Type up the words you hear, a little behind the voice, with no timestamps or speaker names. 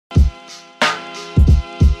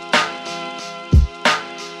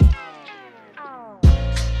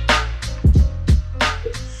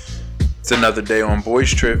It's another day on Boys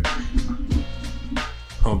Trip.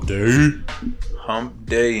 Hump day. Hump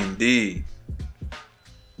day indeed.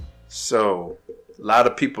 So, a lot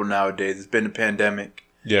of people nowadays. It's been a pandemic.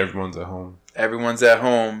 Yeah, everyone's at home. Everyone's at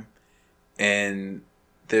home. And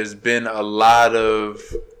there's been a lot of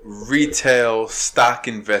retail stock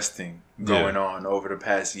investing going on over the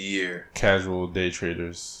past year. Casual day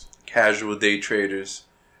traders.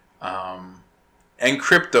 And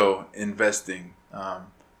crypto investing.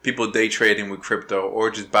 People day trading with crypto or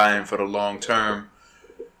just buying for the long term,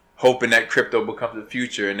 hoping that crypto becomes the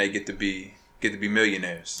future and they get to be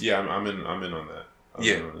millionaires. Yeah, I'm in on that.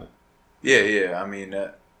 Yeah. I mean,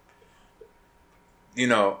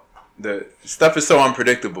 the stuff is so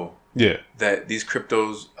unpredictable. Yeah. That these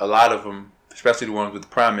cryptos, a lot of them, especially the ones with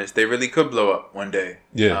promise, they really could blow up one day.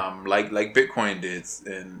 Yeah. Like Bitcoin did,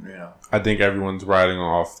 and I think everyone's riding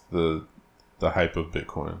off the hype of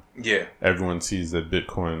Bitcoin. Yeah. Everyone sees that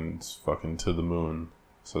Bitcoin's fucking to the moon,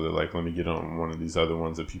 so they're like, let me get on one of these other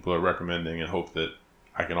ones that people are recommending and hope that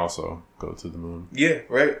I can also go to the moon. Yeah,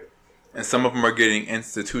 right. And some of them are getting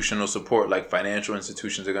institutional support, like financial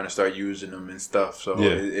institutions are going to start using them and stuff. So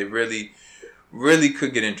it really, really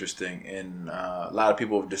could get interesting. And a lot of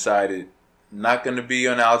people have decided not going to be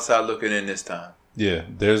on the outside looking in this time. Yeah,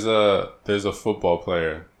 there's a football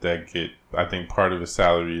player that I think part of his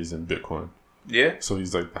salary is in Bitcoin. Yeah. So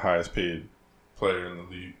he's like the highest paid player in the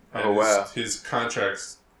league. And wow. His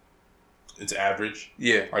contracts, it's average.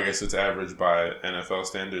 Yeah. I guess it's average by NFL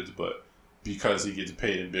standards, but because he gets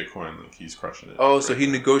paid in Bitcoin, like he's crushing it. Oh, so he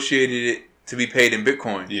negotiated it to be paid in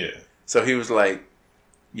Bitcoin. Yeah. So he was like,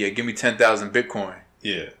 yeah, give me 10,000 Bitcoin.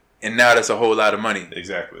 Yeah. And now that's a whole lot of money.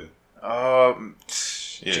 Exactly. Yeah,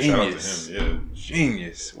 genius. Shout out to him. Yeah.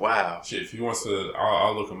 Genius. Wow. Shit, if he wants to,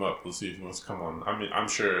 I'll look him up. We'll see if he wants to come on. I mean, I'm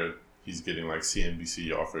sure he's getting like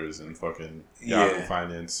CNBC offers and fucking Yahoo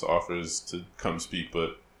Finance offers to come speak,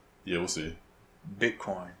 but yeah, we'll see.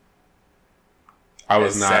 Bitcoin. I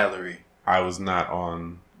was not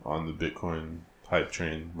on the Bitcoin hype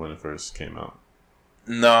train when it first came out.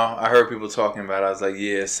 No, I heard people talking about it. I was like,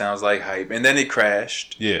 yeah, it sounds like hype. And then it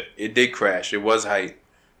crashed. Yeah. It did crash. It was hype.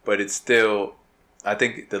 But it's still, I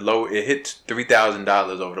think it hit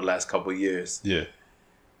 $3,000 over the last couple of years. Yeah.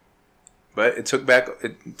 But it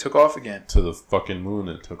took off again. To the fucking moon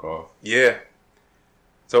it took off. Yeah.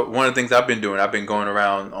 So one of the things I've been doing, I've been going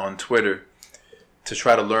around on Twitter to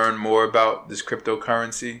try to learn more about this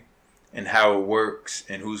cryptocurrency and how it works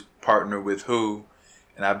and who's partnered with who.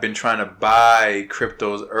 And I've been trying to buy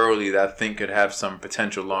cryptos early that I think could have some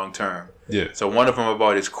potential long term. Yeah. So one of them I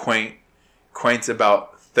bought is Quaint. Quaint's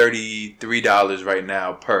about $33 right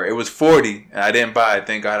now per. It was $40 and I didn't buy it.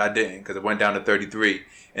 Thank God I didn't, because it went down to $33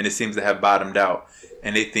 and it seems to have bottomed out.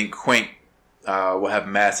 And they think Quaint will have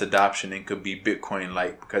mass adoption and could be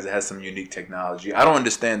Bitcoin-like because it has some unique technology. I don't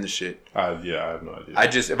understand the shit. I have no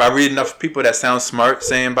idea. If I read enough people that sound smart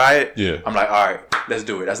saying buy it, I'm like, all right, let's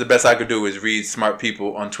do it. That's the best I could do is read smart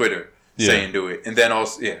people on Twitter saying do it. And then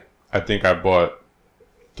also, I think I bought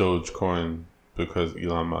Dogecoin because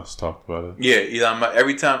Elon Musk talked about it. Yeah, Elon Musk.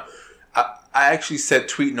 Every time, I actually set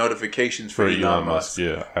tweet notifications for Elon Musk.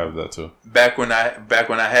 Yeah, I have that too. Back when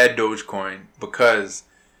I had Dogecoin, because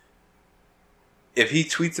if he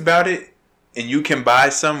tweets about it and you can buy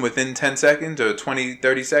some within 10 seconds or 20,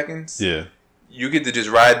 30 seconds, you get to just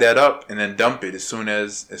ride that up and then dump it as soon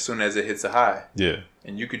as it hits a high. Yeah.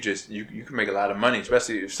 And you could just you can make a lot of money,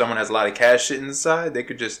 especially if someone has a lot of cash sitting inside, they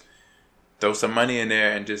could just throw some money in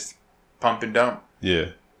there and just pump and dump. Yeah.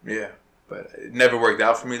 Yeah. But it never worked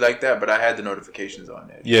out for me like that, but I had the notifications on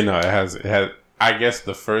there. Yeah, no, it had I guess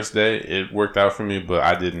the first day it worked out for me, but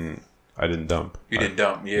I didn't dump. You didn't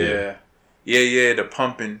dump, yeah. Yeah, the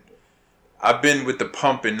pumping. I've been with the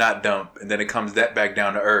pump and not dump, and then it comes back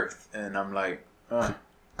down to earth, and I'm like,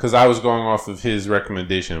 Because I was going off of his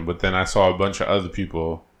recommendation, but then I saw a bunch of other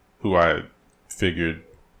people who I figured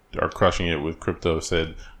are crushing it with crypto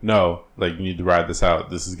said, no, like, you need to ride this out.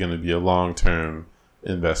 This is going to be a long-term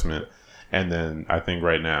investment. And then I think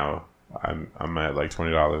right now I'm at like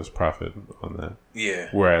 $20 profit on that. Yeah.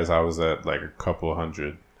 Whereas I was at like a couple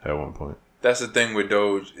hundred at one point. That's the thing with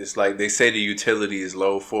Doge. It's like they say the utility is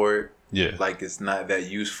low for it. Yeah. Like it's not that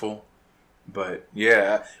useful. But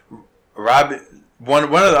yeah, Robin. One of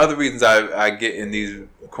the other reasons I get in these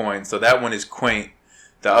coins. So that one is Quaint.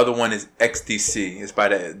 The other one is XDC. It's by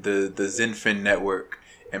the Zenfin network.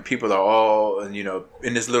 And people are all,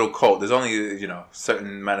 in this little cult. There's only,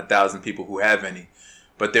 certain amount of thousand people who have any.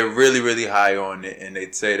 But they're really, really high on it. And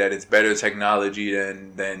they'd say that it's better technology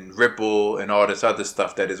than Ripple and all this other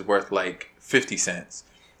stuff that is worth like 50 cents.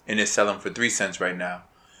 And it's selling for 3 cents right now.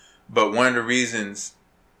 But one of the reasons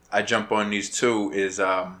I jump on these too is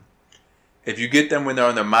if you get them when they're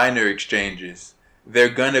on the minor exchanges, they're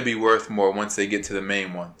gonna be worth more once they get to the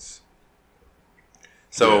main ones.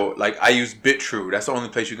 So like I use BitTrue. That's the only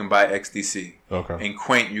place you can buy XDC. Okay. In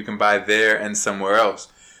Quaint, you can buy there and somewhere else.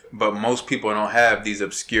 But most people don't have these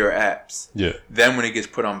obscure apps. Yeah. Then when it gets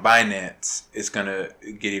put on Binance, it's gonna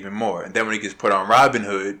get even more. And then when it gets put on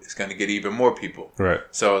Robinhood, it's gonna get even more people. Right.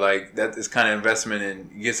 So like that is kind of investment in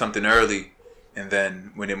you get something early, and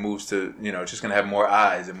then when it moves to it's just gonna have more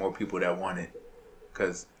eyes and more people that want it.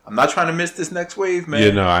 Because I'm not trying to miss this next wave, man.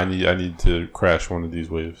 Yeah, no, I need to crash one of these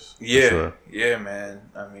waves. Yeah, sure. Yeah, man.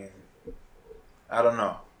 I mean, I don't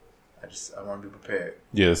know. I want to be prepared.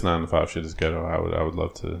 Yeah, this 9 to 5 shit is ghetto. I would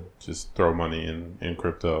love to just throw money in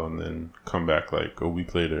crypto and then come back like a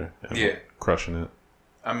week later and crushing it.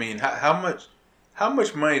 I mean, how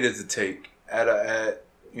much money does it take at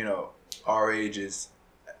our ages?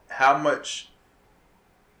 How much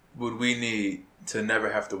would we need to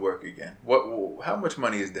never have to work again? How much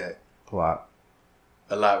money is that? A lot.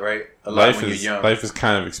 A lot, right? A lot when you're young. Life is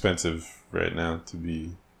kind of expensive right now, to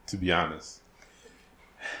be honest.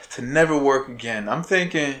 To never work again. I'm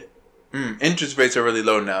thinking interest rates are really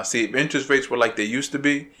low now. See, if interest rates were like they used to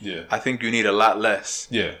be, I think you need a lot less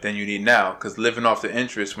than you need now. Because living off the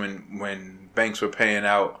interest when banks were paying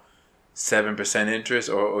out 7% interest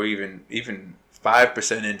or even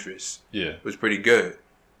 5% interest was pretty good.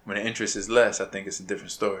 When the interest is less, I think it's a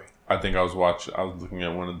different story. I think I was looking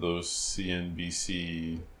at one of those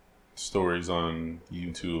CNBC stories on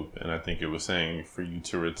YouTube, and I think it was saying for you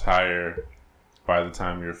to retire by the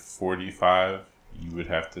time you're 45, you would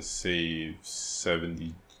have to save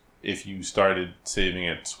 70. If you started saving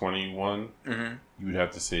at 21, you would have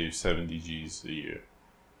to save 70 G's a year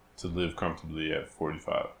to live comfortably at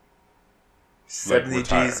 45. 70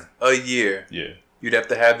 G's a year? Yeah. You'd have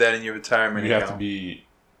to have that in your retirement You'd account. have to be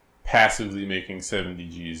passively making 70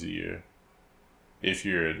 G's a year if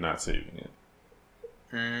you're not saving it.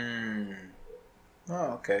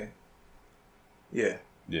 Oh, okay. Yeah.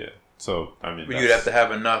 Yeah. So, I mean, but you'd have to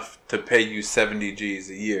have enough to pay you I G's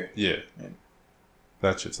a year. Yeah.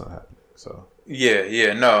 That shit's not happening. So.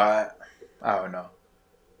 Yeah. No, I don't know.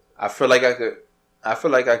 I feel like I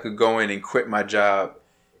could go in and quit my job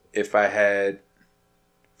if I had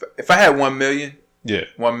 1 million. Yeah.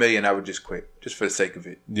 1 million, I would just quit, just for the sake of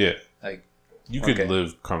it. Yeah. Like, you could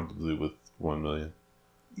live comfortably with 1 million.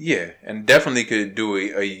 Yeah, and definitely could do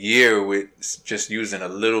a year with just using a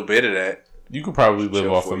little bit of that. You could probably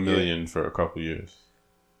live off $1 million for a couple years.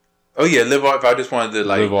 Oh yeah, live off. If I just wanted to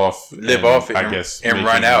live off it, I guess, and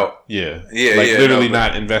run out. Yeah. Literally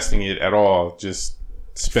not investing it at all, just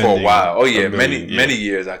spending for a while. Oh yeah, many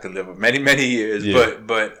years I could live off. Many years. Yeah.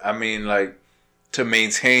 But I mean, like, to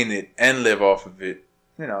maintain it and live off of it,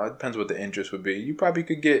 it depends what the interest would be. You probably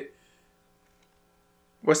could get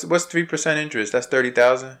what's 3% interest? That's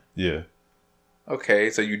 30,000. Yeah. Okay,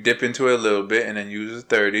 so you dip into it a little bit and then use the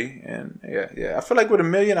 30, and yeah. I feel like with $1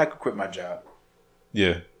 million, I could quit my job.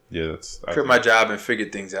 Yeah. Quit my job and figure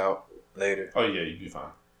things out later. Oh yeah, you'd be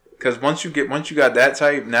fine. Because once you got that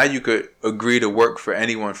type, now you could agree to work for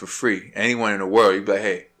anyone for free. Anyone in the world, you'd be like,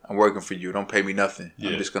 hey, I'm working for you. Don't pay me nothing.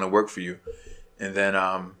 Yeah. I'm just gonna work for you. And then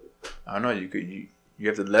I don't know. You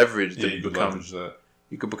have to leverage to become. Leverage that.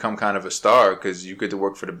 You could become kind of a star because you get to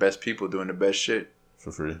work for the best people doing the best shit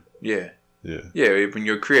for free. Yeah. When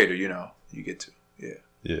you're a creator, you get to.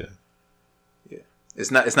 Yeah.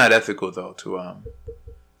 It's not ethical though to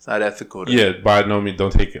It's not ethical. By no means,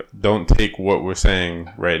 don't take what we're saying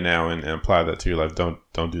right now and apply that to your life. Don't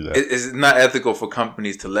do that. It's not ethical for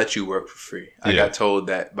companies to let you work for free. I got told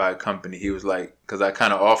that by a company. He was like, because I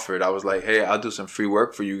kind of offered. I was like, hey, I'll do some free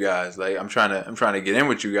work for you guys. Like, I'm trying to get in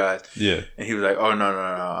with you guys. Yeah. And he was like, oh no,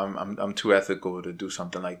 I'm too ethical to do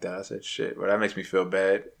something like that. I said, shit, well, that makes me feel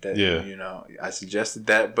bad. That, I suggested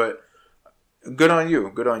that, but good on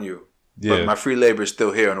you. Yeah. But my free labor is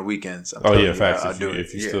still here on the weekends. Facts.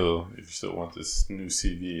 If you still want this new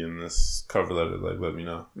CV and this cover letter, like, let me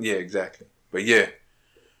know. Yeah, exactly. But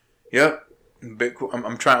Bitcoin.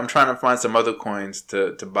 I'm trying to find some other coins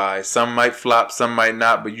to buy. Some might flop, some might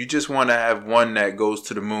not. But you just want to have one that goes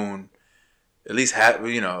to the moon. At least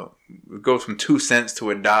it goes from 2 cents to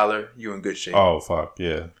 $1. You're in good shape. Oh fuck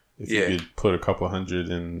yeah! If you could put a couple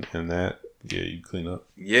 $100 in that, you clean up.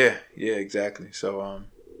 Yeah, exactly. So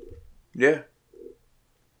Yeah,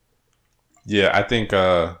 I think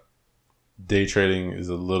day trading is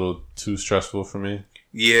a little too stressful for me.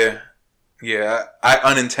 Yeah. I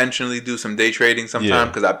unintentionally do some day trading sometimes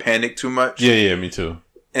because I panic too much. Yeah, me too.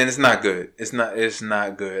 And it's not good. It's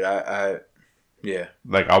not good.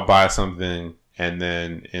 Like, I'll buy something and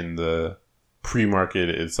then in the pre-market,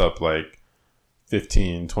 it's up like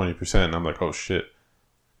 15-20%. And I'm like, oh shit.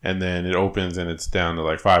 And then it opens and it's down to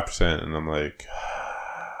like 5%. And I'm like,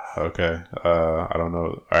 okay, I don't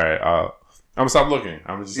know. All right, I'm gonna stop looking.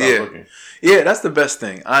 I'm gonna just stop looking. Yeah, that's the best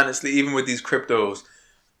thing. Honestly, even with these cryptos,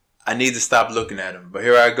 I need to stop looking at them. But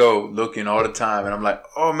here I go, looking all the time. And I'm like,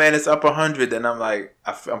 oh man, it's up 100. And I'm like,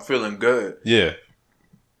 I'm feeling good. Yeah.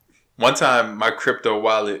 One time, my crypto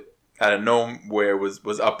wallet out of nowhere was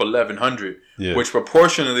up 1,100, which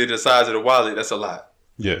proportionally to the size of the wallet, that's a lot.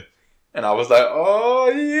 Yeah. And I was like, oh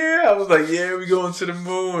yeah. I was like, yeah, we going to the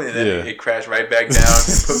moon. And then it crashed right back down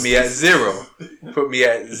and put me at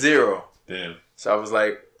zero. Damn. So I was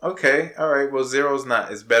like, okay, all right, well, zero's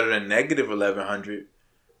not, it's better than negative 1,100.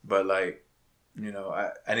 But like, you know,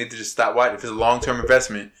 I need to just stop watching. If it's a long-term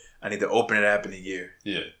investment, I need to open it up in a year.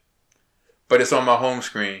 Yeah. But it's on my home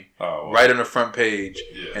screen, right on the front page,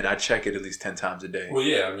 and I check it at least 10 times a day. Well,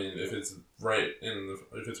 yeah, I mean, if it's right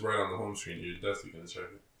on the home screen, you're definitely gonna check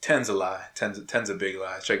it. 10's a lie. 10's a big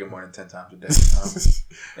lie. I check it more than 10 times a day.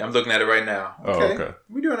 I'm looking at it right now. Okay.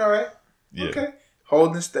 We doing all right. Yeah. Okay.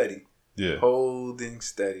 Holding steady. Yeah. Holding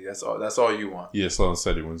steady. That's all you want. Yeah, slow and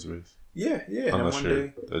steady wins the race. Yeah. Unless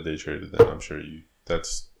you're a day trader, then I'm sure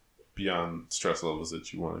that's beyond stress levels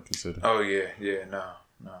that you want to consider. Oh yeah. No.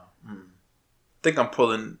 I think I'm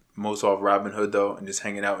pulling most off Robinhood though, and just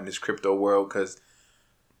hanging out in this crypto world because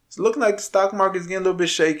it's looking like the stock market's getting a little bit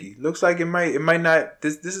shaky. Looks like it might not.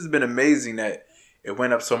 This has been amazing that it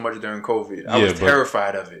went up so much during COVID. I was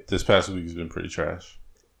terrified of it. This past week has been pretty trash.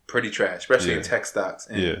 Especially in tech stocks.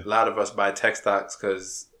 And a lot of us buy tech stocks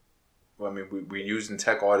because, well, I mean, we're using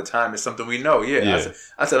tech all the time. It's something we know. Yeah.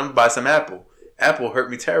 I said I'm gonna buy some Apple. Apple hurt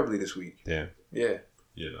me terribly this week. Damn. Yeah.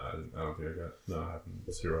 Yeah, I don't think I have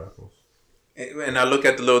 0 apples. And I look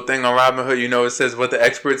at the little thing on Robinhood, you know, it says what the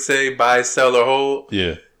experts say, buy, sell, or hold.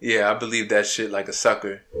 Yeah. Yeah, I believe that shit like a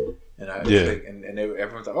sucker. And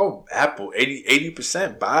everyone's like, oh, Apple,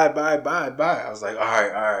 80%, buy. I was like, all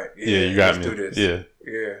right. Yeah, you got let's me. do this.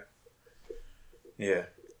 Yeah.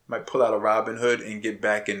 Might pull out a Robinhood and get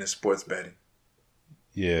back into sports betting.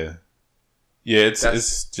 Yeah. Yeah,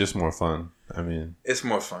 it's just more fun. I mean, it's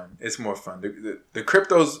more fun. The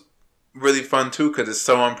crypto's really fun too because it's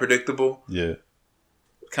so unpredictable. Yeah.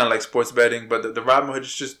 Kind of like sports betting, but the Robinhood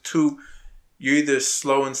is just too. You're either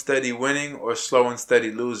slow and steady winning or slow and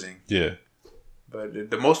steady losing. Yeah.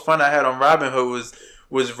 But the most fun I had on Robinhood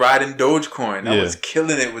was riding Dogecoin. I was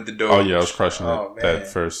killing it with the Doge. Oh yeah, I was crushing it that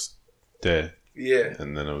first day. Yeah.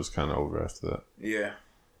 And then it was kind of over after that. Yeah.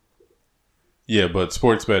 Yeah, but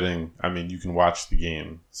sports betting, I mean, you can watch the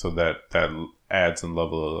game, so that adds a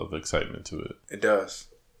level of excitement to it. It does.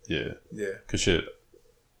 Yeah. Yeah. Because shit,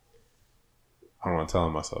 I don't want to tell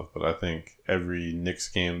myself, but I think every Knicks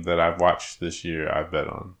game that I've watched this year, I bet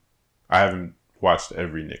on. I haven't watched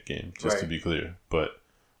every Knicks game, just to be clear, but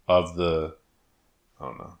of the,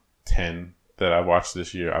 10 that I watched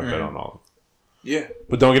this year, I bet on all of them. Yeah.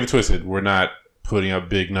 But don't get it twisted. We're not putting up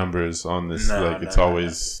big numbers on this. It's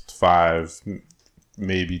always 5,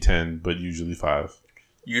 maybe 10, but usually 5.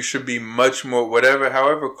 You should be much more,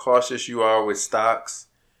 however cautious you are with stocks,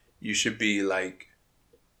 you should be like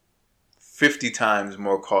 50 times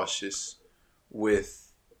more cautious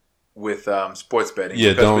with sports betting.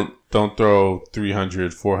 Yeah, don't throw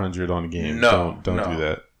 300, 400 on a game. No, don't do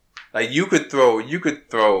that. Like you could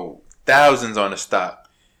throw thousands on a stock.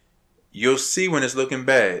 You'll see when it's looking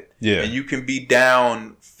bad. Yeah. And you can be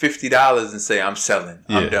down $50 and say, I'm selling.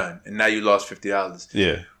 I'm done. And now you lost $50.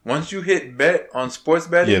 Yeah. Once you hit bet on sports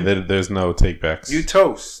betting. Yeah, there's no takebacks. You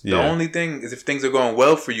toast. The only thing is if things are going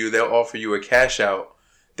well for you, they'll offer you a cash out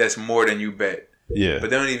that's more than you bet. Yeah. But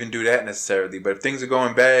they don't even do that necessarily. But if things are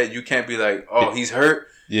going bad, you can't be like, oh, he's hurt.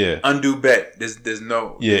 Yeah. Undo bet. There's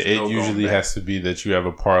no. Yeah, it usually has to be that you have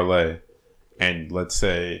a parlay. And let's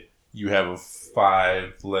say you have a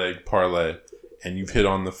 5-leg parlay and you've hit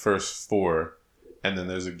on the first 4 and then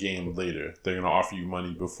there's a game later. They're going to offer you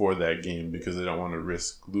money before that game because they don't want to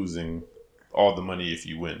risk losing all the money if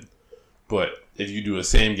you win. But if you do a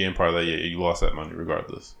same game parlay, you lost that money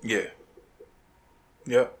regardless. Yeah.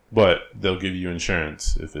 Yep. But they'll give you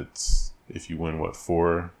insurance if you win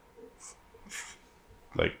 4,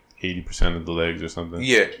 like 80% of the legs or something.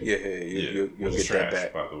 Yeah. You'll get that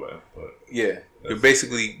back. By the way, but yeah, you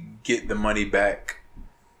basically get the money back,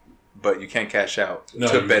 but you can't cash out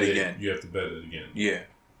to bet again. You have to bet it again. Yeah,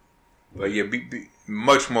 but be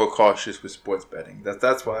much more cautious with sports betting.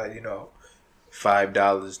 That's why $5,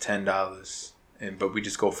 $10, but we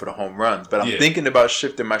just go for the home runs. But I'm thinking about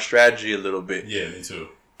shifting my strategy a little bit. Yeah, me too.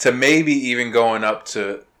 To maybe even going up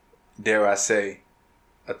to, dare I say,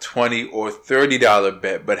 a $20 or $30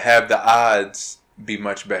 bet, but have the odds be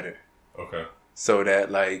much better. Okay. So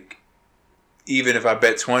that, like, even if I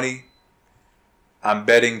bet 20, I'm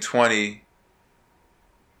betting 20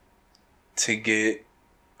 to get.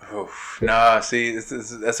 See,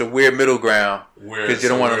 that's a weird middle ground because you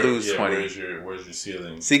don't want to lose 20. Where's your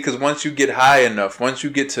ceiling? See, because once you get high enough, once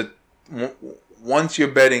you're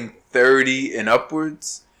betting 30 and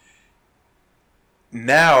upwards,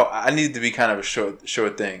 now I need to be kind of a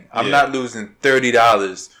short thing. I'm not losing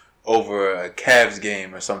 $30 over a Cavs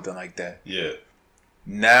game or something like that. Yeah.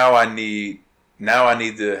 Now I need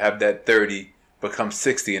to have that 30 become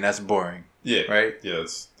 60, and that's boring. Yeah. Right? Yeah,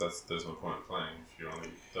 there's no point in playing if you're only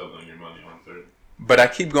doubling your money on 30. But I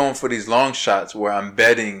keep going for these long shots where I'm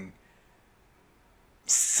betting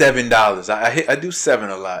 $7. I do 7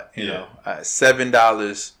 a lot, you know.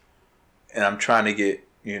 $7, and I'm trying to get,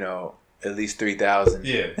 at least 3,000.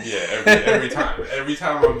 Yeah. Every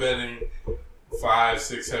time I'm betting 5,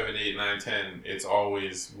 6, 7, 8, 9, 10, it's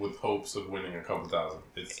always with hopes of winning a couple thousand.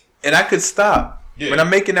 And I could stop. Yeah. When I'm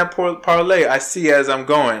making that parlay, I see as I'm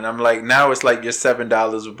going. I'm like, now it's like your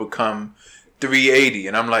 $7 will become $380,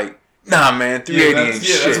 and I'm like, nah, man, $380 ain't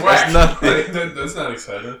shit. That's nothing. That's not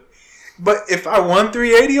exciting. But if I won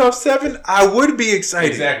 $380 off 7, I would be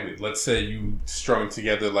excited. Exactly. Let's say you strung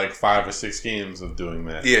together like 5 or 6 games of doing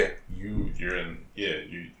that. Yeah. You're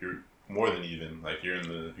more than even. Like you're in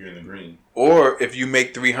the green. Or if you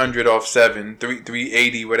make 300 off 7,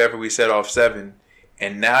 380, whatever we said off 7.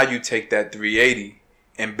 And now you take that 380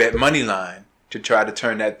 and bet money line to try to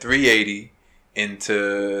turn that 380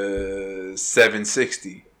 into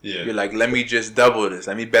 760. Yeah. You're like, let me just double this.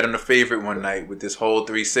 Let me bet on the favorite one night with this whole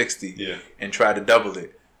 360. Yeah. And try to double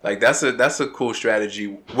it. Like that's a cool strategy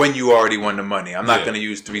when you already won the money. I'm not going to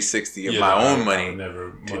use 360 of my own money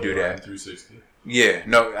to do that. 360. Yeah.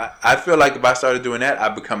 No, I feel like if I started doing that,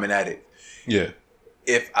 I'd become an addict. Yeah.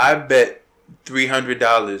 If I bet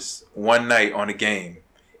 $300 one night on a game,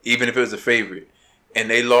 even if it was a favorite, and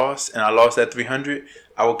they lost, and I lost that $300,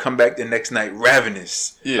 I would come back the next night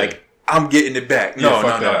ravenous. Yeah. Like, I'm getting it back. No.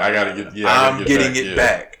 I gotta get. Yeah, I'm getting it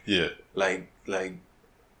back. Yeah. Like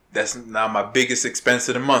that's not my biggest expense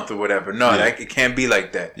of the month or whatever. No, it can't be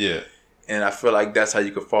like that. Yeah. And I feel like that's how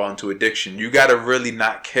you could fall into addiction. You gotta really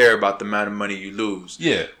not care about the amount of money you lose.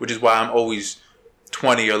 Yeah. Which is why I'm always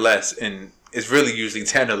 20 or less, and it's really usually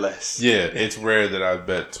 10 or less. Yeah, it's rare that I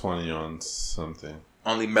bet 20 on something.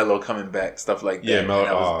 Only Melo coming back, stuff like that. Yeah,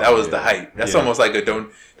 Melo. That was the hype. That's almost like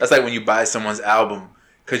that's like when you buy someone's album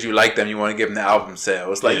because you like them, you want to give them the album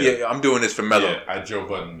sale. It's like, I'm doing this for Melo. Yeah, I Joe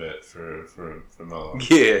Budden bet for Melo.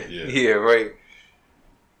 Yeah, right.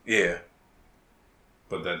 Yeah.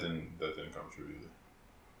 But that didn't come true either.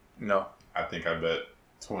 No. I think I bet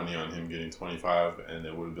 20 on him getting 25, and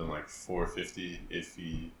it would have been like 450 if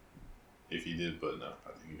he did, but no,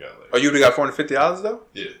 I think he got like. Oh, you would have got $450 though?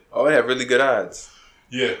 Yeah. Oh, it had really good odds.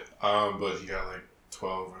 Yeah, but he got like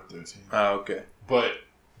 12 or 13. Oh, okay. But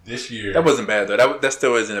this year, that wasn't bad though. That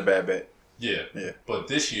still isn't a bad bet. Yeah. But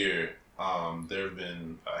this year, there have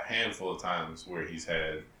been a handful of times where he's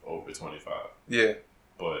had over 25. Yeah.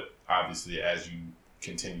 But obviously, as you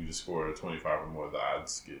continue to score 25 or more, the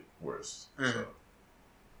odds get worse. Mm-hmm. So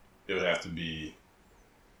it would have to be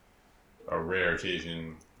a rare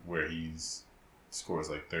occasion where he's scores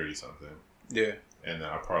like 30 something. Yeah. And then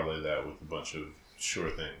I parlay that with a bunch of sure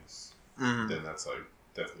things. Mm-hmm. Then that's like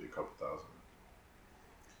definitely a couple thousand.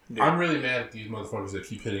 Yeah. I'm really mad at these motherfuckers that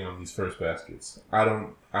keep hitting on these first baskets. I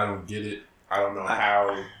don't get it. I don't know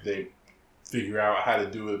how they figure out how to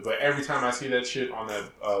do it. But every time I see that shit on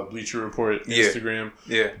that Bleacher Report Instagram,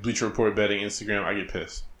 Bleacher Report betting Instagram, I get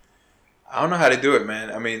pissed. I don't know how to do it,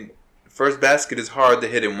 man. I mean, first basket is hard to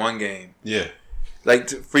hit in one game. Yeah. Like,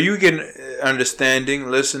 for you getting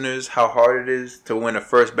understanding, listeners, how hard it is to win a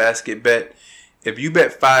first basket bet. If you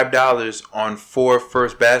bet $5 on 4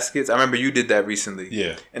 first baskets, I remember you did that recently.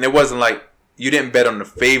 Yeah. And it wasn't like you didn't bet on the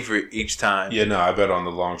favorite each time. Yeah, no, I bet on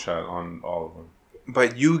the long shot on all of them.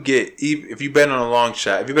 But you get, if you bet on a long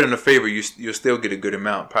shot, if you bet on the favorite, you'll still get a good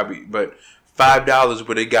amount, probably. But $5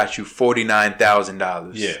 would have got you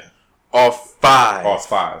 $49,000. Yeah. Off 5. Off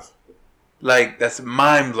 5. Like, that's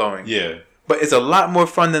mind blowing. Yeah. But it's a lot more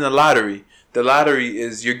fun than the lottery. The lottery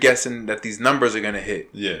is you're guessing that these numbers are going to hit.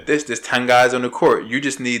 Yeah. There's 10 guys on the court. You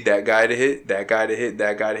just need that guy to hit, that guy to hit,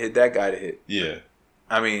 that guy to hit, that guy to hit. Yeah.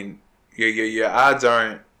 I mean, your odds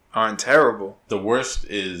aren't terrible. The worst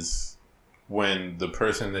is when the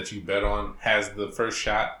person that you bet on has the first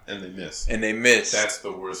shot and they miss. That's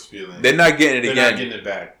the worst feeling. They're not getting it again. They're not getting it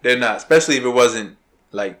back. They're not. Especially if it wasn't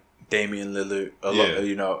like Damian Lillard,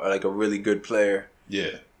 like a really good player.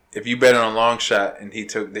 Yeah. if you bet on a long shot and they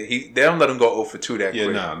don't let him go 0 for 2 that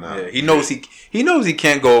quick. No. Yeah, he knows he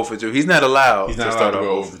can't go 0 for 2. He's not allowed. He's not allowed to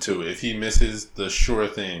go 0 for 2. If he misses, the sure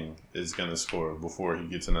thing is gonna score before he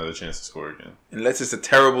gets another chance to score again. Unless it's a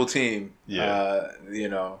terrible team. Yeah.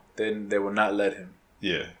 Then they will not let him.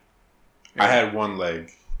 Yeah. I had one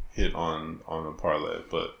leg hit on a parlay,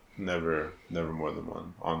 but never more than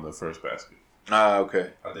one on the first basket. Ah,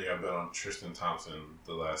 okay. I think I bet on Tristan Thompson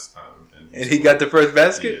the last time, and he got the first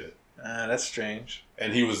basket. Yeah. That's strange.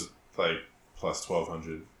 And he was like plus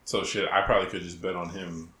 1,200. So shit, I probably could just bet on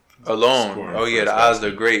him alone. Oh yeah, the odds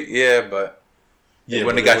are great. Yeah, but it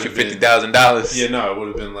wouldn't have got you $50,000. Yeah, no, it would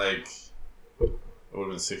have been like $60. I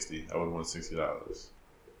would have won $60,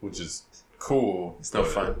 which is cool. It's no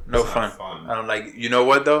fun. No fun. I don't like. You know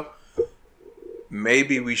what though?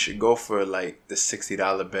 Maybe we should go for like the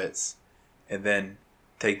 $60 bets. And then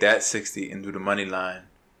take that 60 and do the money line,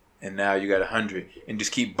 and now you got 100, and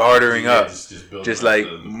just keep bartering up, just like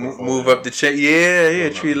move up the check. Yeah,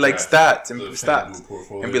 treat it like stocks and be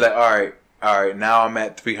like, all right. Now I'm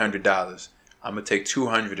at $300. I'm gonna take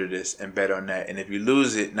 200 of this and bet on that, and if you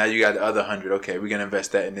lose it, now you got the other 100. Okay, we're gonna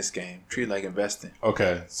invest that in this game. Treat it like investing.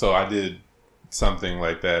 Okay, so I did something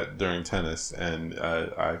like that during tennis, and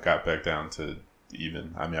I got back down to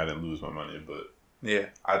even. I mean, I didn't lose my money, but. Yeah,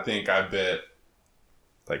 I think I bet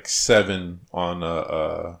like 7 on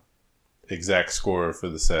a exact score for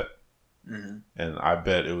the set, and I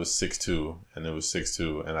bet it was 6-2, and it was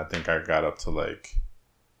 6-2, and I think I got up to like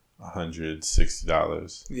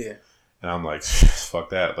 $160. Yeah, and I'm like,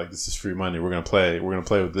 fuck that! Like this is free money. We're gonna play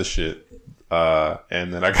with this shit.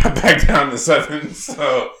 And then I got back down to 7.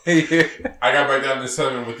 So I got back down to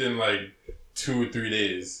 7 within like 2 or 3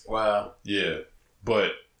 days. Wow. Yeah,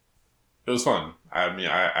 but. It was fun. I mean,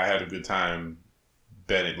 I had a good time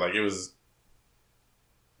betting. Like, it was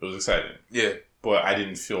exciting. Yeah. But I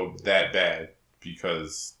didn't feel that bad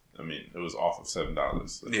because, I mean, it was off of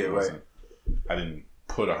 $7. Like, yeah, right. I didn't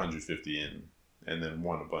put 150 in and then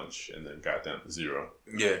won a bunch and then got down to 0.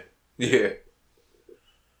 Yeah.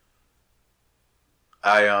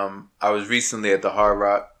 I was recently at the Hard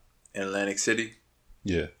Rock in Atlantic City.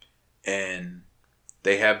 Yeah. And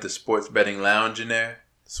they have the sports betting lounge in there.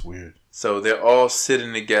 It's weird. So they're all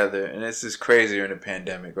sitting together, and this is crazy during the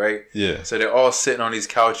pandemic, right? Yeah. So they're all sitting on these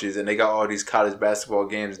couches, and they got all these college basketball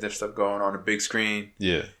games and stuff going on the big screen.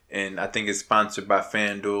 Yeah. And I think it's sponsored by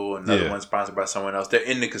FanDuel, and another one's sponsored by someone else. They're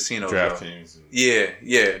in the casino. DraftKings. Yeah,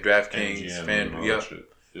 DraftKings, FanDuel. Yep.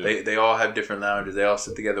 Yeah. They all have different lounges. They all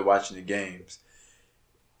sit together watching the games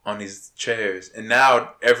on these chairs. And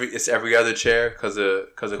now it's every other chair because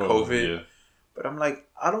of COVID. Yeah. But I'm like,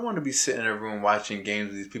 I don't want to be sitting in a room watching games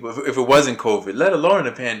with these people. If it wasn't COVID, let alone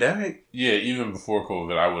the pandemic. Yeah, even before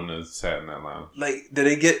COVID, I wouldn't have sat in that lounge. Like, did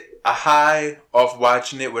they get a high off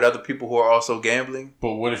watching it with other people who are also gambling?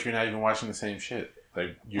 But what if you're not even watching the same shit?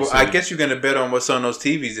 Like, I guess you're going to bet on what's on those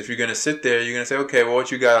TVs. If you're going to sit there, you're going to say, okay, well, what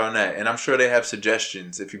you got on that? And I'm sure they have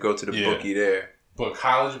suggestions if you go to the bookie there. But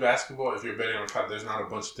college basketball, if you're betting on college, there's not a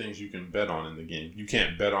bunch of things you can bet on in the game. You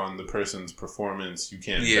can't bet on the person's performance. You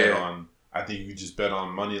can't bet on... I think you just bet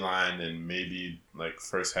on money line and maybe like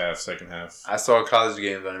first half, second half. I saw college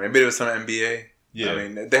games on it. Maybe it was some NBA. Yeah. I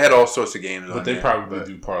mean, they had all sorts of games on it. But they probably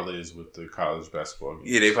do parlays with the college basketball games.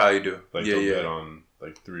 Yeah, they probably do. Like they'll bet on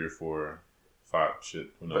like 3 or 4, 5, shit,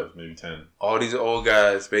 who knows, maybe 10. All these old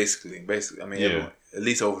guys, basically. I mean, everyone, at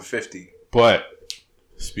least over 50. But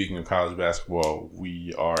speaking of college basketball,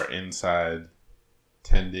 we are inside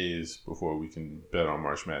 10 days before we can bet on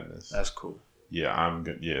March Madness. That's cool. Yeah, I'm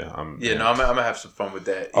good. I'm gonna have some fun with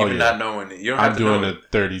that. Even not knowing it. You don't have to know. I'm doing a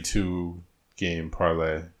 32 game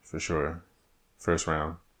parlay for sure. First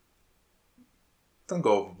round. Don't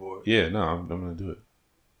go overboard. Yeah, no, I'm gonna do it.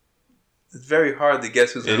 It's very hard to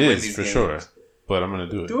guess who's gonna win these games. It is for sure, but I'm gonna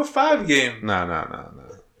do it. Do a 5 game. Nah.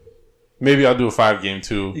 Maybe I'll do a 5 game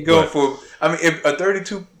too. You go for? I mean, if a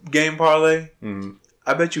 32 game parlay,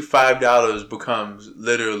 I bet you $5 becomes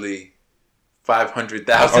literally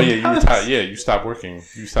 $500,000. Oh yeah, you retire. Yeah, you stop working.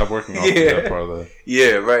 You stop working off that parlay.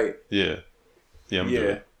 Yeah, right. Yeah, I'm doing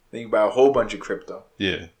it. Then you buy a whole bunch of crypto.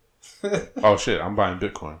 Yeah. Oh shit, I'm buying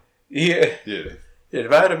Bitcoin. Yeah.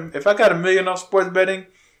 If I got $1 million off sports betting,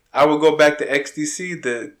 I would go back to XDC,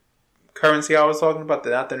 the currency I was talking about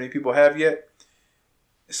that not that many people have yet.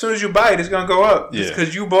 As soon as you buy it, it's gonna go up. Just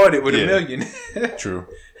because you bought it with $1 million. True.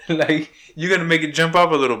 Like you're gonna make it jump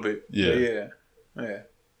up a little bit. Yeah.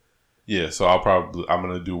 Yeah, so I'm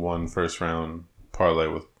gonna do one first round parlay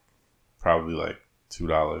with probably like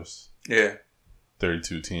 $2. Yeah.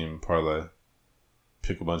 32 team parlay.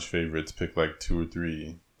 Pick a bunch of favorites. Pick like 2 or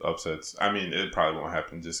 3 upsets. I mean, it probably won't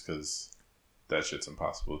happen just because that shit's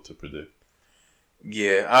impossible to predict.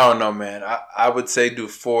 Yeah, I don't know, man. I would say do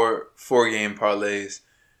four game parlays,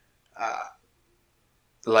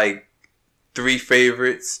 like 3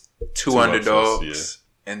 favorites, 2 underdogs,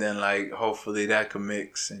 and then like hopefully that could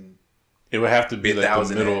mix, and it would have to be like the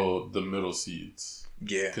 1,000 middle seeds.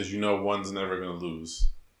 Yeah, because one's never gonna lose.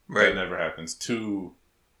 Right, that never happens. 2,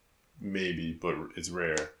 maybe, but it's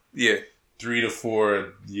rare. Yeah, 3 to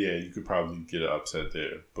 4, yeah, you could probably get an upset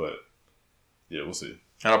there, but yeah, we'll see.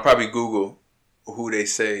 And I'll probably Google who they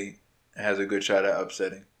say has a good shot at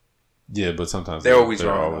upsetting. Yeah, but sometimes they're always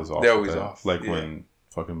wrong. Always off. They're always off. Like when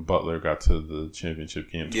fucking Butler got to the championship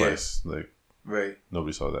game twice. Like, right.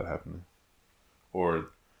 Nobody saw that happening. Or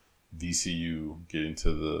VCU getting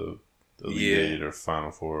to the Elite Eight or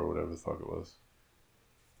Final Four or whatever the fuck it was.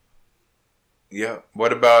 Yeah.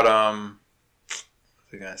 What about what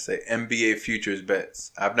was I gonna say? NBA futures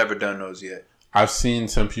bets. I've never done those yet. I've seen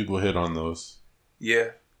some people hit on those. Yeah.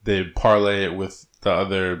 They parlay it with the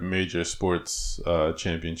other major sports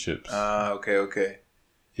championships. Okay.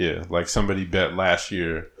 Yeah, like somebody bet last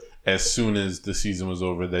year. As soon as the season was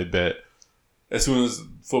over, they bet. As soon as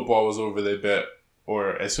football was over, they bet.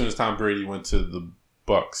 Or as soon as Tom Brady went to the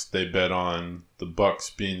Bucks, they bet on the Bucks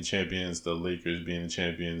being the champions, the Lakers being the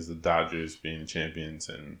champions, the Dodgers being the champions,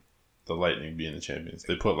 and the Lightning being the champions.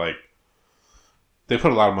 They put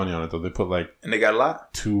a lot of money on it though. They put and they got a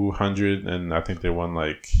lot. 200, and I think they won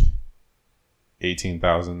like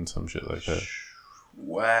 18,000, some shit like that.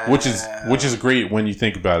 Wow. Which is great when you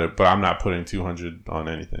think about it, but I'm not putting 200 on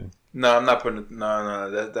anything. No, I'm not putting.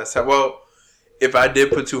 No. That's how. Well, if I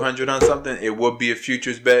did put 200 on something, it would be a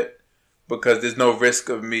futures bet because there's no risk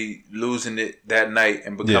of me losing it that night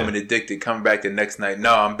and becoming addicted, coming back the next night.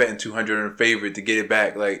 No, I'm betting 200 on a favorite to get it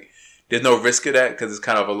back. Like, there's no risk of that because it's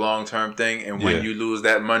kind of a long term thing, and when you lose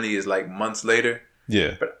that money is like months later.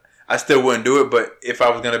 Yeah, but I still wouldn't do it. But if I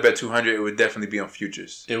was gonna bet 200, it would definitely be on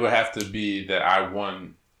futures. It would have to be that I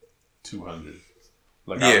won 200.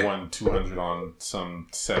 Like I won 200 on some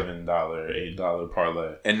 $7, $8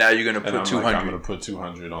 parlay, and now you're gonna put 200. I'm gonna put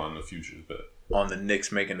 200 on the futures bet on the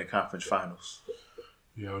Knicks making the conference finals.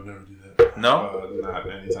 Yeah, I would never do that. No, not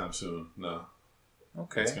anytime soon. No.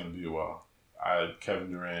 Okay, it's gonna be a while.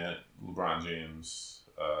 Kevin Durant, LeBron James,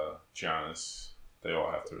 Giannis, they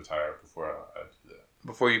all have to retire before I do that.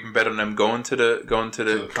 Before you even bet on them going to the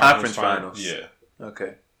conference finals. Yeah.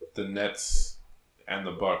 Okay. The Nets and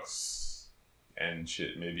the Bucks and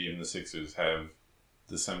shit, maybe even the Sixers have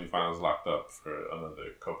the semifinals locked up for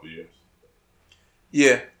another couple years.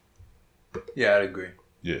 Yeah. Yeah, I'd agree.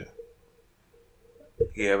 Yeah.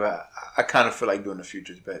 Yeah, but I kind of feel like doing a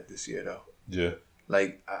futures bet this year, though. Yeah.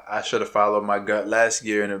 Like, I should have followed my gut last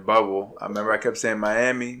year in the bubble. I remember I kept saying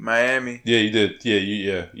Miami. Yeah, you did.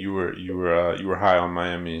 Yeah, you were high on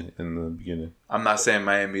Miami in the beginning. I'm not saying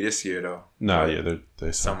Miami this year though. No,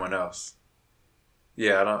 they're someone else.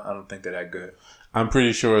 Yeah, I don't think they're that good. I'm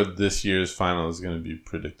pretty sure this year's final is going to be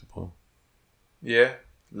predictable. Yeah,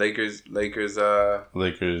 Lakers, Nets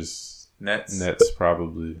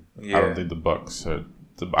probably. Yeah. I don't think the Bucks are.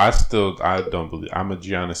 I don't believe. I'm a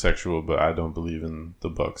Giannis-sexual, but I don't believe in the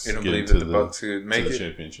Bucks. You don't believe that the Bucks could make it?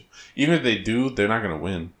 Championship. Even if they do, they're not going to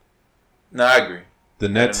win. No, I agree. The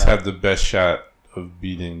Nets have the best shot of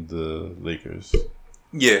beating the Lakers.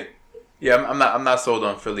 Yeah, I'm not sold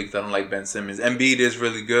on Philly because I don't like Ben Simmons. Embiid is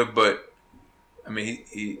really good, but I mean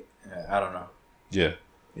he I don't know. Yeah.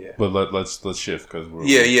 Yeah, but let's shift because we're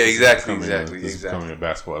exactly. This is becoming a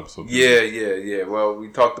basketball episode. Yeah. Well, we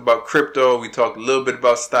talked about crypto. We talked a little bit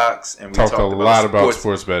about stocks, and we talked a lot about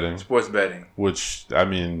sports betting. Which I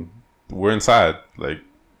mean, we're inside. Like,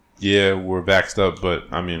 yeah, we're vaxxed up, but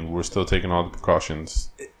I mean, we're still taking all the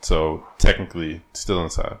precautions. So technically, still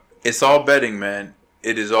inside. It's all betting, man.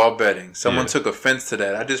 It is all betting. Someone took offense to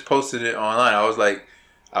that. I just posted it online. I was like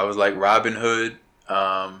Robinhood.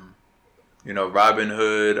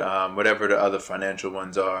 Robinhood, whatever the other financial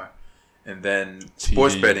ones are. And then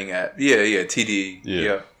sports betting app. Yeah, TD.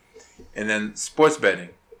 Yeah. And then sports betting.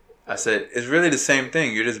 I said, it's really the same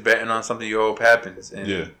thing. You're just betting on something you hope happens.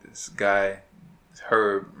 And this guy,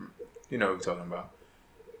 Herb, you know what we're talking about.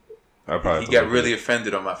 He got really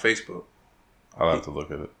offended on my Facebook. I'll have to look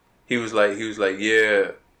at it. He was like,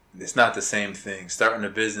 yeah, it's not the same thing. Starting a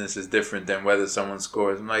business is different than whether someone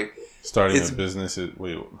scores. I'm like, starting a business is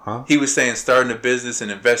He was saying starting a business and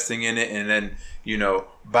investing in it, and then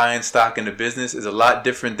buying stock in the business is a lot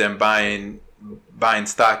different than buying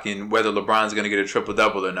stock in whether LeBron's going to get a triple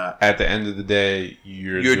double or not. At the end of the day,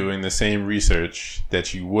 you're doing the same research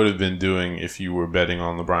that you would have been doing if you were betting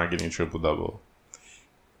on LeBron getting a triple double,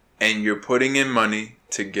 and you're putting in money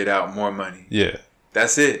to get out more money. Yeah.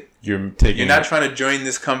 That's it. You're not trying to join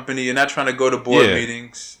this company. You're not trying to go to board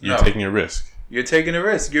meetings. You're taking a risk. You're taking a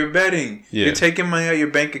risk. You're betting. Yeah. You're taking money out of your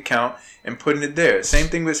bank account and putting it there. Same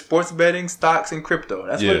thing with sports betting, stocks, and crypto.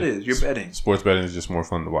 That's what it is. You're betting. Sports betting is just more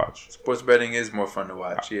fun to watch. Sports betting is more fun to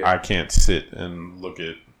watch, yeah. I can't sit and look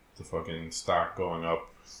at the fucking stock going up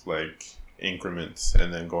like increments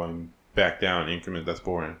and then going back down increment. That's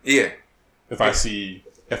boring. Yeah. If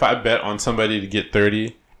I bet on somebody to get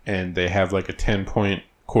 30 and they have like a 10-point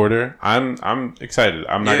quarter, I'm excited.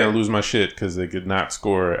 I'm not gonna lose my shit because they could not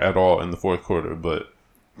score at all in the fourth quarter, but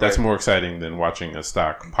that's more exciting than watching a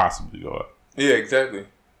stock possibly go up. Yeah, exactly.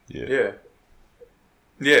 Yeah.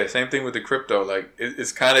 Same thing with the crypto. Like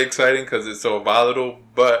it's kind of exciting because it's so volatile,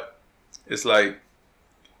 but it's like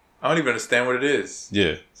I don't even understand what it is.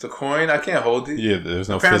 Yeah, it's a coin. I can't hold it. Yeah, there's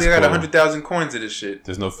no. Apparently, I got 100,000 coins of this shit.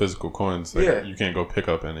 There's no physical coins. You can't go pick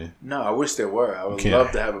up any. No, I wish there were. I would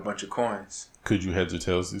love to have a bunch of coins. Could you heads or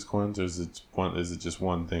tails these coins, or is it just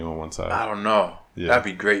one thing on one side? I don't know. Yeah. That'd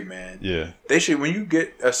be great, man. Yeah. They should, when you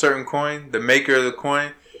get a certain coin, the maker of the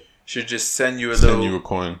coin should just send you a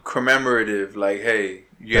coin commemorative, like, hey,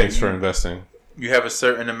 thanks for investing. You have a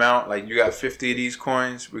certain amount, like you got 50 of these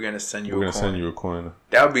coins, we're gonna send you a coin. We're gonna send you a coin.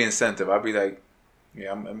 That would be incentive. I'd be like,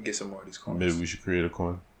 yeah, I'm gonna get some more of these coins. Maybe we should create a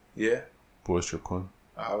coin. Yeah. Boys Trip coin.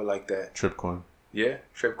 I would like that. Trip coin. Yeah,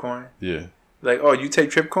 Trip coin. Yeah. Like, oh, you take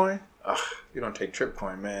Trip coin? Ugh, you don't take Trip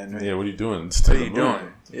coin, man. Yeah, what are you doing? What are you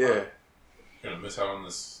doing? Yeah. You're gonna miss out on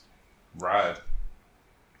this ride.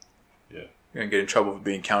 Yeah. You're gonna get in trouble for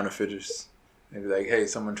being counterfeiters. They'd be like, hey,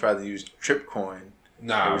 someone tried to use Trip coin.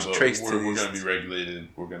 Nah, but we're gonna be regulated.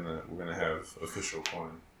 We're gonna have official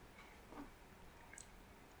coin.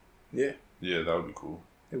 Yeah. Yeah, that would be cool.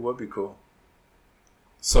 It would be cool.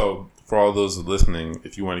 So, for all those listening,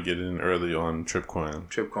 if you want to get in early on TripCoin,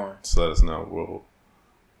 just let us know.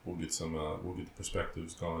 We'll get some. We'll get the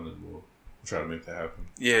perspectives going, and we'll try to make that happen.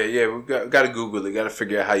 Yeah. We got to Google it. Got to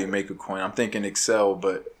figure out how you make a coin. I'm thinking Excel,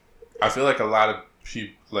 but I feel like a lot of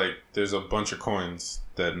people there's a bunch of coins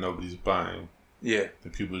that nobody's buying. Yeah. The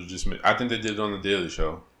people just I think they did it on the Daily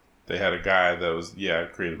Show. They had a guy that was I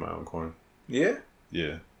created my own coin. Yeah.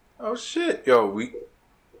 Yeah. Oh shit, yo,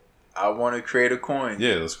 I want to create a coin.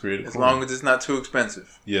 Yeah, let's create a coin. As long as it's not too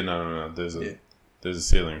expensive. Yeah, no. There's a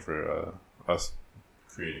ceiling for us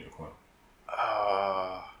creating a coin.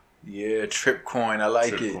 Yeah, Trip Coin. I like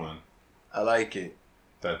Trip it. Coin. I like it.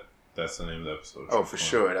 That's the name of the episode. Oh, for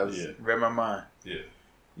sure. That was read my mind. Yeah.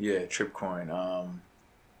 Yeah, Trip Coin.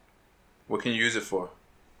 What can you use it for?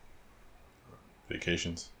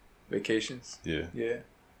 Vacations. Yeah. Yeah.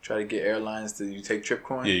 Try to get airlines to you take Trip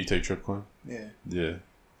Coin. Yeah, you take Trip Coin. Yeah. Yeah.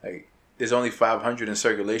 Like there's only 500 in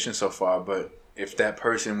circulation so far, but if that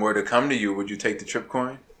person were to come to you, would you take the Trip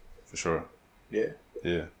Coin? For sure. Yeah.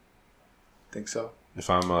 Yeah. Think so. If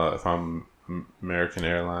I'm American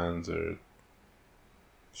Airlines or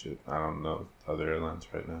shit, I don't know other airlines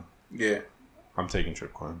right now. Yeah. I'm taking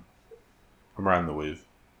Trip Coin. I'm riding the wave.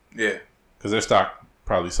 Yeah. Because their stock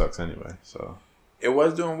probably sucks anyway, so. It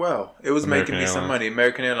was doing well. It was making me some money.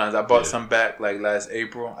 American Airlines. I bought some back last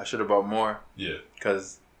April. I should have bought more. Yeah.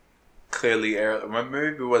 Because clearly,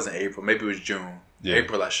 maybe it wasn't April. Maybe it was June. Yeah.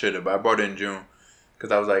 April I should have, but I bought it in June.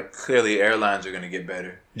 Because I was like, clearly airlines are going to get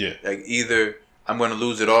better. Yeah. Like either I'm going to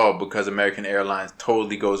lose it all because American Airlines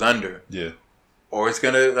totally goes under. Yeah. Or it's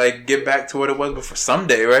going to get back to what it was before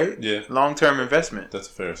someday, right? Yeah. Long-term investment. That's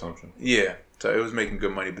a fair assumption. Yeah. So it was making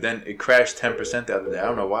good money. But then it crashed 10% the other day. I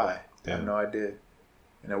don't know why. Damn. I have no idea.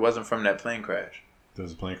 And it wasn't from that plane crash. There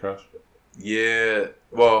was a plane crash? Yeah.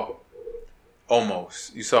 Well,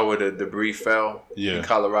 almost. You saw where the debris fell in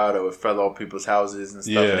Colorado. It fell off people's houses and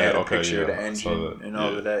stuff. And they had a picture of the engine and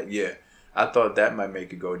all of that. Yeah. I thought that might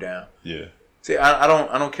make it go down. Yeah. See, I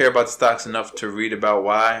don't care about the stocks enough to read about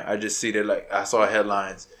why. I just see that I saw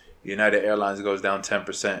headlines. United Airlines goes down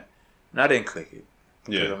 10%. And I didn't click it.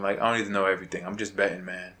 Yeah. I'm like, I don't need to know everything. I'm just betting,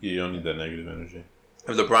 man. Yeah, you don't need that negative energy.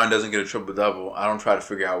 If LeBron doesn't get a triple-double, I don't try to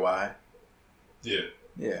figure out why. Yeah.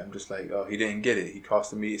 Yeah, I'm just like, oh, he didn't get it. He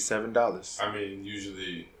costed me $7. I mean,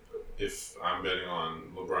 usually, if I'm betting on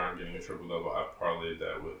LeBron getting a triple-double, I parlayed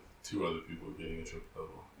that with two other people getting a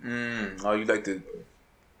triple-double. Oh, you like to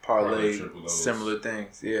parlay similar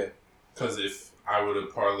things. Yeah. Because if I would have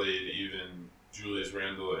parlayed even Julius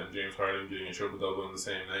Randle and James Harden getting a triple-double in the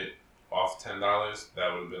same night off $10,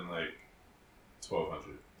 that would have been like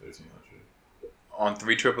 $1,200, $1,300. On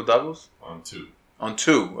 3 triple-doubles? On 2. On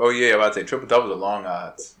 2. Oh yeah, about to say triple-doubles are long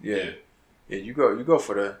odds. Yeah. Yeah, you go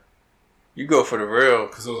for the real.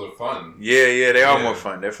 Because those are fun. Yeah, they are more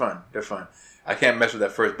fun. They're fun. I can't mess with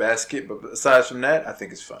that first basket, but aside from that, I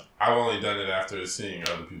think it's fun. I've only done it after seeing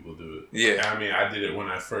other people do it. Yeah, I mean, I did it when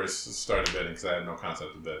I first started betting because I had no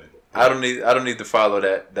concept of betting. I don't need to follow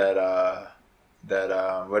that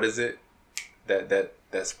what is it?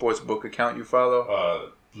 That sports book account you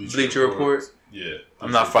follow? Bleacher Report. Yeah,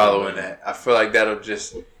 I'm not following that. I feel like that'll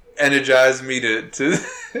just energize me to.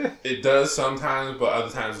 It does sometimes, but other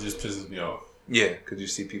times it just pisses me off. Yeah, because you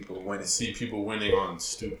see people winning. See people winning on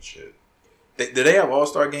stupid shit. Do they have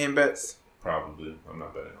All-Star game bets? Probably. I'm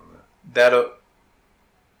not betting on that.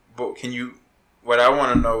 But can you? What I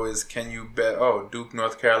want to know is, can you bet? Oh, Duke,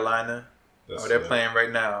 North Carolina. They're playing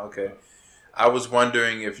right now. Okay. I was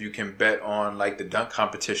wondering if you can bet on like the dunk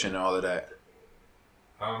competition and all of that.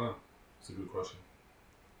 I don't know. It's a good question.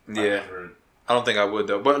 Yeah. I don't think I would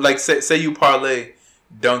though. But like, say you parlay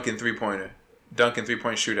dunk and 3-point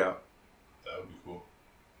shootout. That would be cool.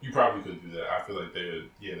 You probably could do that. I feel like they're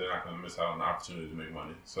not going to miss out on the opportunity to make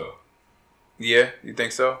money. So. Yeah, you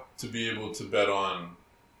think so? To be able to bet on,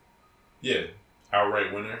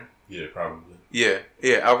 outright winner. Yeah, probably. Yeah,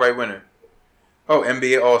 outright winner. Oh,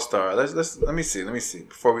 NBA All-Star. Let me see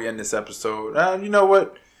before we end this episode. You know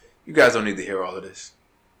what? You guys don't need to hear all of this.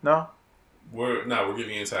 No? We're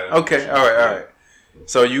giving inside information. Okay, all right.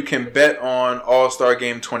 So you can bet on All-Star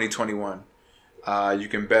Game 2021. You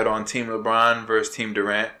can bet on Team LeBron versus Team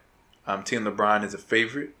Durant. Team LeBron is a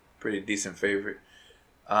favorite, pretty decent favorite.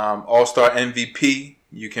 All-Star MVP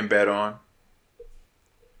you can bet on.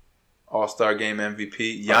 All-Star Game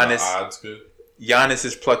MVP. Giannis. Odds good. Giannis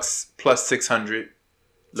is plus 600.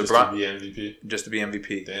 LeBron just to be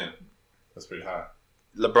MVP. Damn, that's pretty high.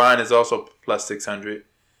 LeBron is also plus 600.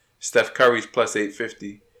 Steph Curry's plus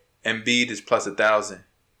 850. Embiid is plus 1,000.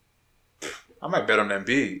 I might bet on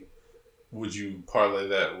Embiid. Would you parlay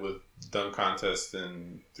that with dunk contest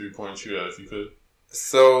and 3-point shootout if you could?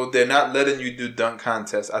 So they're not letting you do dunk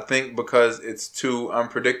contests. I think because it's too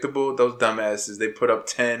unpredictable. Those dumbasses, they put up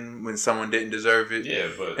 10 when someone didn't deserve it. Yeah,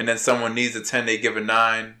 but and then someone needs a 10, they give a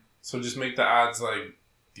 9. So just make the odds like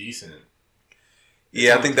decent.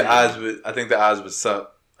 Yeah, I think the odds would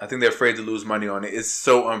suck. I think they're afraid to lose money on it. It's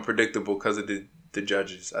so unpredictable because of the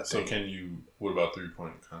judges. I think. So what about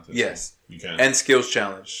 3-point contest? Yes, you can. And skills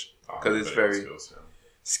challenge because it's very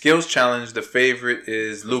skills challenge. The favorite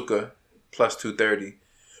is Luka plus 230,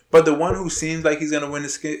 but the one who seems like he's gonna win the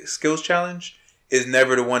skills challenge is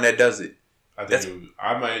never the one that does it.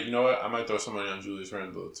 I might throw somebody on Julius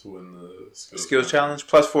Randle to win the skills challenge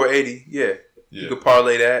plus 480. Yeah, you could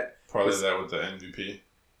parlay that. Parlay that with the MVP.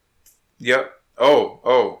 Yep.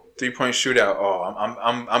 Oh, 3-point shootout. Oh,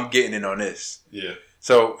 I'm getting in on this. Yeah.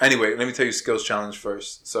 So anyway, let me tell you skills challenge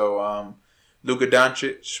first. So Luka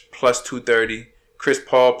Doncic plus 230, Chris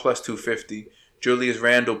Paul plus 250, Julius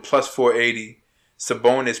Randle plus 480,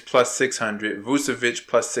 Sabonis plus 600, Vucevic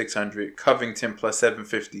plus 600, Covington plus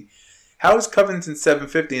 750. How is Covington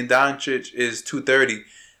 750 and Doncic is 230?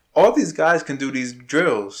 All these guys can do these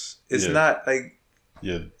drills. It's not like...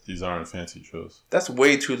 Yeah, these aren't fancy drills. That's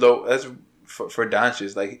way too low. That's for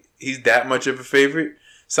Doncic. Like, he's that much of a favorite.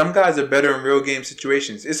 Some guys are better in real game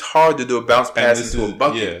situations. It's hard to do a bounce pass into a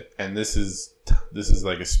bucket. Yeah, and this is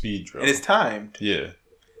like a speed drill. And it's timed. Yeah.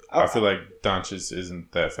 I feel like Doncic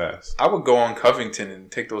isn't that fast. I would go on Covington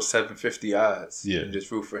and take those 750 odds. Yeah. And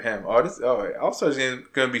just root for him. All right. Also, it's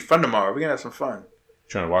going to be fun tomorrow. We're going to have some fun.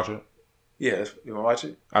 Trying to watch it? Yeah. You want to watch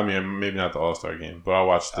it? I mean, maybe not the All-Star game, but I'll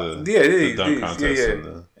watch the dunk contest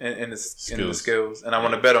and the skills. And I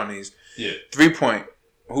want to bet on these. Yeah. 3-point.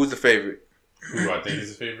 Who's the favorite? Who I think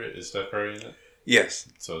is the favorite? Is Steph Curry in it? Yes.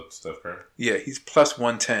 So Steph Curry? Yeah, he's plus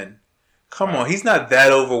 110. Come on. He's not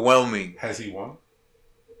that overwhelming. Has he won?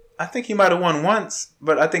 I think he might have won once,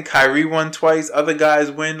 but I think Kyrie won twice. Other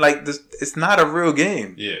guys win. Like, this, it's not a real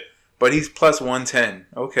game. Yeah. But he's plus 110.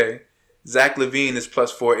 Okay. Zach LaVine is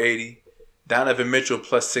plus 480. Donovan Mitchell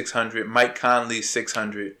plus 600. Mike Conley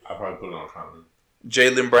 600. I'll probably put it on Conley.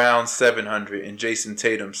 Jaylen Brown 700 and Jason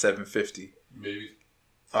Tatum 750. Maybe.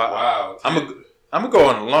 Wow. I'm gonna go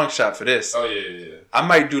on a long shot for this. Oh yeah. I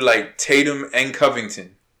might do like Tatum and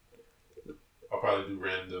Covington. I'll probably do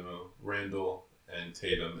Randall and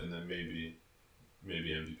Tatum, and then maybe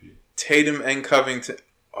MVP. Tatum and Covington.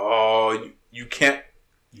 Oh, you can't.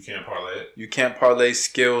 You can't parlay it. You can't parlay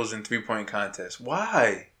skills in 3-point contests.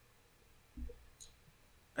 Why?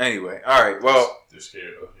 Anyway, all right. Well, they're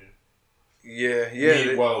scared of you.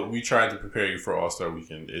 Yeah. We tried to prepare you for All-Star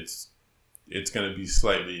Weekend. It's going to be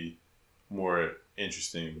slightly more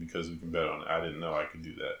interesting because we can bet on it. I didn't know I could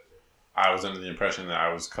do that. I was under the impression that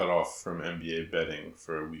I was cut off from NBA betting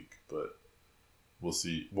for a week, but we'll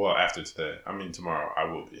see. Well, after today. I mean, tomorrow I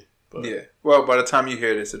will be. But yeah. Well, by the time you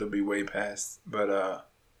hear this, it'll be way past. But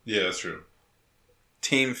yeah, that's true.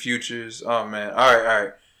 Team futures. Oh man.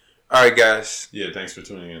 All right, guys. Yeah, thanks for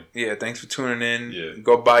tuning in. Yeah, thanks for tuning in. Yeah.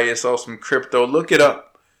 Go buy yourself some crypto. Look it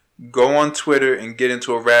up. Go on Twitter and get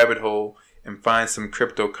into a rabbit hole and find some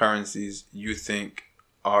cryptocurrencies you think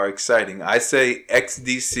are exciting. I say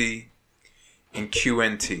XDC and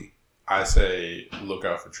QNT. I say look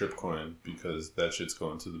out for Tripcoin because that shit's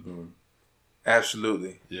going to the moon.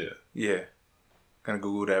 Absolutely. Yeah. Gonna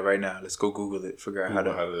Google that right now. Let's go Google it. Figure out how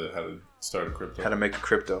to start a crypto. How to make a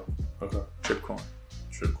crypto. Okay. Tripcoin.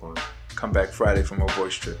 Tripcoin. Come back Friday for more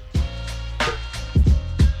voice trip.